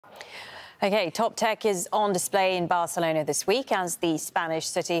OK, top tech is on display in Barcelona this week as the Spanish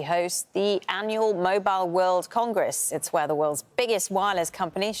city hosts the annual Mobile World Congress. It's where the world's biggest wireless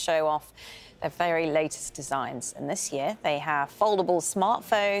companies show off their very latest designs. And this year, they have foldable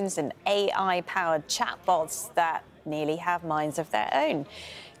smartphones and AI-powered chatbots that nearly have minds of their own.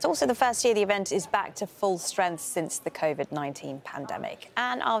 It's also the first year the event is back to full strength since the COVID-19 pandemic.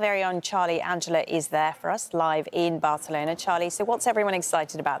 And our very own Charlie Angela is there for us live in Barcelona. Charlie, so what's everyone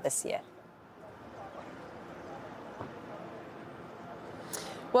excited about this year?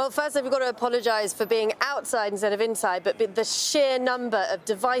 Well, first, we've got to apologise for being outside instead of inside, but the sheer number of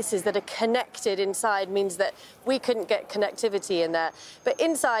devices that are connected inside means that we couldn't get connectivity in there. But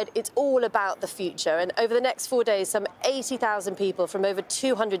inside, it's all about the future. And over the next 4 days, some 80,000 people from over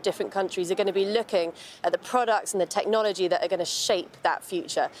 200 different countries are going to be looking at the products and the technology that are going to shape that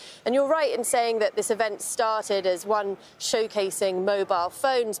future. And you're right in saying that this event started as one showcasing mobile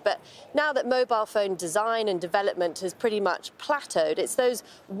phones, but now that mobile phone design and development has pretty much plateaued, it's those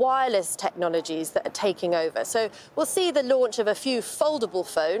wireless technologies that are taking over. So we'll see the launch of a few foldable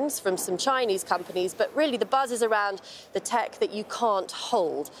phones from some Chinese companies, but really the buzz is around the tech that you can't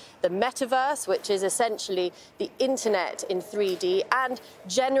hold. The metaverse, which is essentially the internet in 3D, and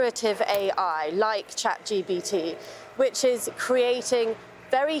generative AI, like ChatGPT, which is creating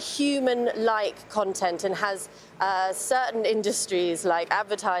very human-like content and has certain industries like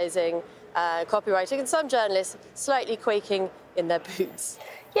advertising, copywriting, and some journalists slightly quaking in their boots.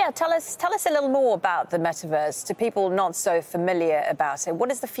 Yeah, tell us a little more about the metaverse to people not so familiar about it.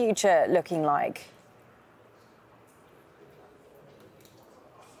 What is the future looking like?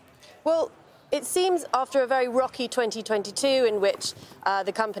 Well, it seems after a very rocky 2022 in which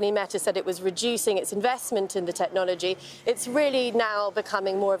the company Meta said it was reducing its investment in the technology, it's really now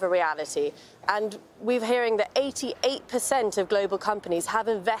becoming more of a reality. And we're hearing that 88% of global companies have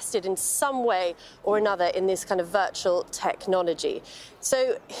invested in some way or another in this kind of virtual technology.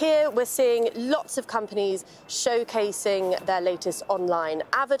 So here we're seeing lots of companies showcasing their latest online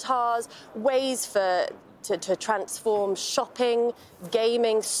avatars, ways to transform shopping,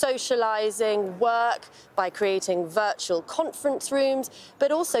 gaming, socializing, work by creating virtual conference rooms,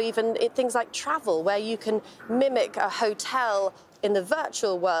 but also even things like travel, where you can mimic a hotel in the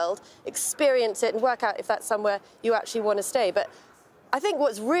virtual world, experience it and work out if that's somewhere you actually want to stay. But I think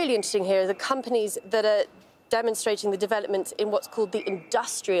what's really interesting here are the companies that are demonstrating the developments in what's called the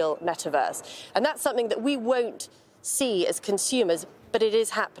industrial metaverse. And that's something that we won't see as consumers, but it is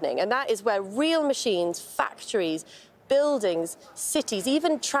happening. And that is where real machines, factories, buildings, cities,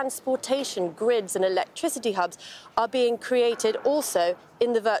 even transportation grids and electricity hubs are being created also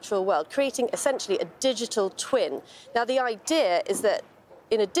in the virtual world, creating essentially a digital twin. Now, the idea is that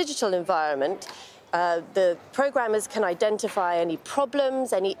in a digital environment, the programmers can identify any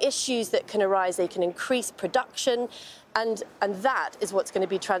problems, any issues that can arise. They can increase production, and that is what's going to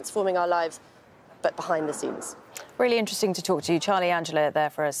be transforming our lives, but behind the scenes. Really interesting to talk to you. Charlie Angela there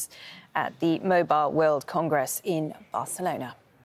for us at the Mobile World Congress in Barcelona.